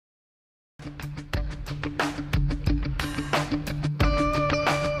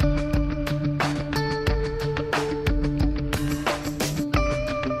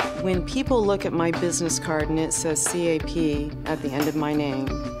When people look at my business card and it says CAP at the end of my name,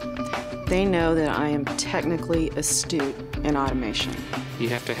 they know that I am technically astute in automation. You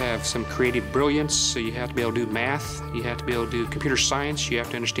have to have some creative brilliance, so you have to be able to do math, you have to be able to do computer science, you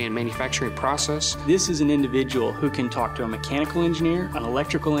have to understand manufacturing process. This is an individual who can talk to a mechanical engineer, an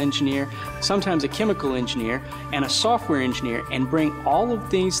electrical engineer, sometimes a chemical engineer, and a software engineer, and bring all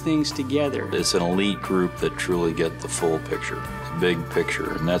of these things together. It's an elite group that truly get the full picture, the big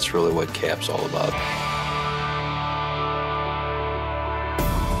picture, and that's really what CAP's all about.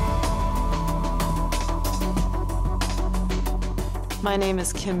 My name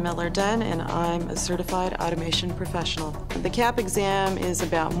is Kim Miller-Dunn, and I'm a certified automation professional. The CAP exam is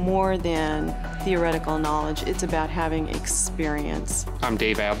about more than theoretical knowledge. It's about having experience. I'm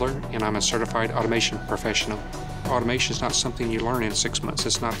Dave Adler, and I'm a certified automation professional. Automation is not something you learn in 6 months.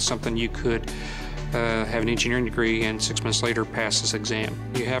 It's not something you could have an engineering degree and 6 months later pass this exam.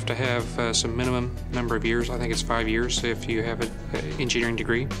 You have to have some minimum number of years. I think it's 5 years if you have an engineering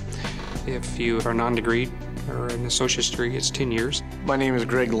degree. If you are non-degreed or an associate's degree, it's 10 years. My name is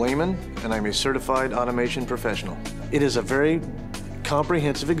Greg Lehman, and I'm a certified automation professional. It is a very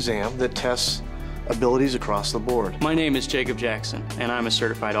comprehensive exam that tests abilities across the board. My name is Jacob Jackson, and I'm a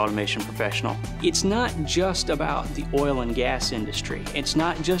certified automation professional. It's not just about the oil and gas industry. It's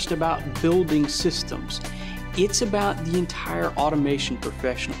not just about building systems. It's about the entire automation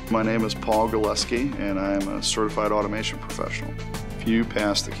professional. My name is Paul Gillespie, and I'm a certified automation professional. If you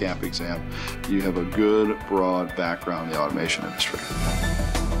pass the CAP exam, you have a good, broad background in the automation industry.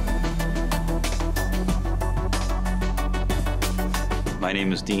 My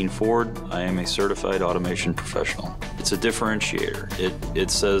name is Dean Ford. I am a certified automation professional. It's a differentiator.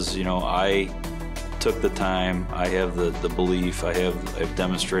 It says, you know, I took the time, I have the belief, I've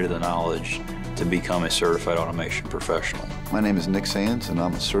demonstrated the knowledge to become a certified automation professional. My name is Nick Sands, and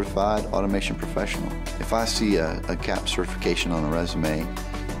I'm a certified automation professional. If I see a CAP certification on a resume,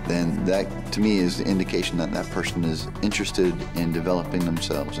 then that, to me, is the indication that that person is interested in developing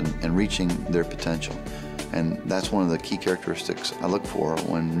themselves and reaching their potential. And that's one of the key characteristics I look for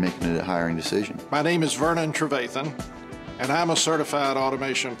when making a hiring decision. My name is Vernon Trevathan, and I'm a certified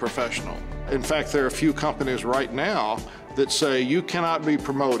automation professional. In fact, there are a few companies right now that say you cannot be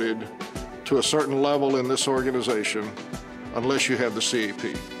promoted to a certain level in this organization unless you have the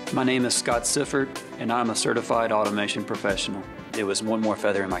CAP. My name is Scott Sifford, and I'm a certified automation professional. It was one more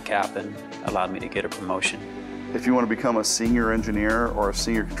feather in my cap and allowed me to get a promotion. If you want to become a senior engineer or a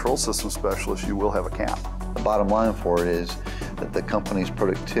senior control system specialist, you will have a CAP. The bottom line for it is that the company's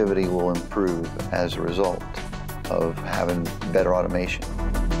productivity will improve as a result of having better automation.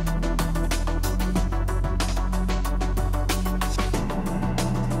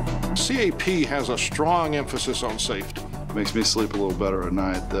 CAP has a strong emphasis on safety. It makes me sleep a little better at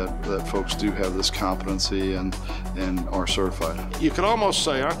night that folks do have this competency and are certified. You could almost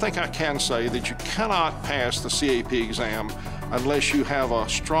say, I think I can say, that you cannot pass the CAP exam unless you have a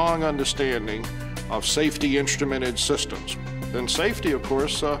strong understanding of safety instrumented systems. Then safety, of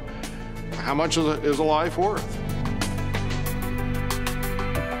course, how much is a life worth?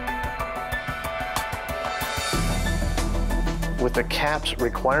 With the CAP's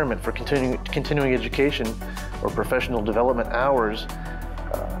requirement for continuing education or professional development hours,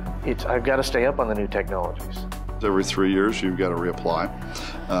 I've got to stay up on the new technologies. Every 3 years, you've got to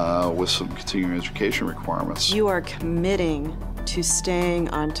reapply with some continuing education requirements. You are committing to staying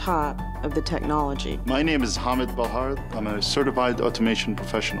on top of the technology. My name is Hamid Bahar. I'm a certified automation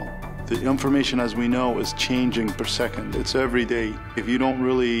professional. The information, as we know, is changing per second. It's every day. If you don't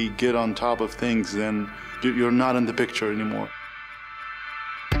really get on top of things, then you're not in the picture anymore.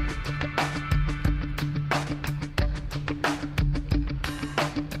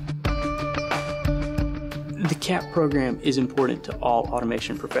 The CAP program is important to all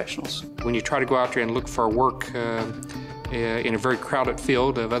automation professionals. When you try to go out there and look for work in a very crowded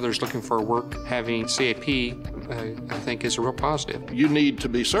field of others looking for work, having CAP, I think, is a real positive. You need to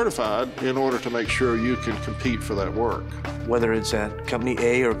be certified in order to make sure you can compete for that work. Whether it's at company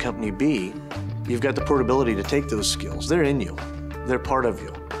A or company B, you've got the portability to take those skills. They're in you. They're part of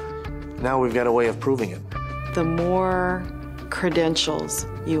you. Now we've got a way of proving it. The more credentials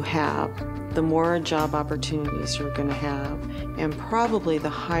you have, the more job opportunities you're going to have, and probably the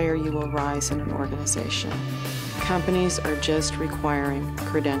higher you will rise in an organization. Companies are just requiring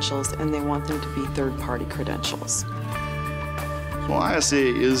credentials, and they want them to be third-party credentials. Well, ISA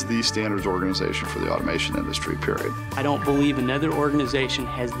is the standards organization for the automation industry, period. I don't believe another organization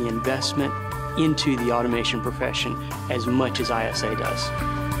has the investment into the automation profession as much as ISA does.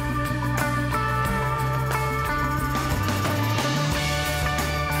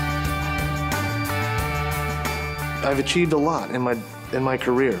 I've achieved a lot in my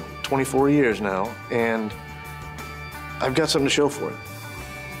career, 24 years now, and I've got something to show for it.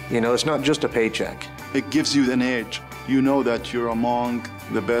 You know, it's not just a paycheck. It gives you an edge. You know that you're among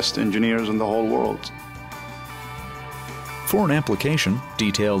the best engineers in the whole world. For an application,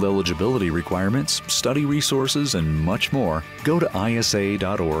 detailed eligibility requirements, study resources, and much more, go to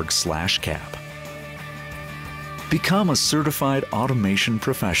isa.org/cap. Become a certified automation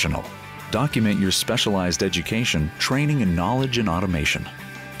professional. Document your specialized education, training, and knowledge in automation.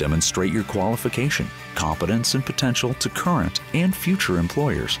 Demonstrate your qualification, competence, and potential to current and future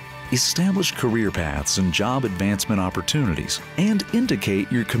employers. Establish career paths and job advancement opportunities, and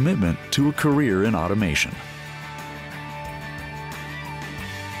indicate your commitment to a career in automation.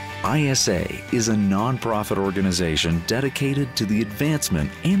 ISA is a nonprofit organization dedicated to the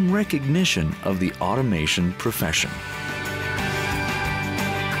advancement and recognition of the automation profession.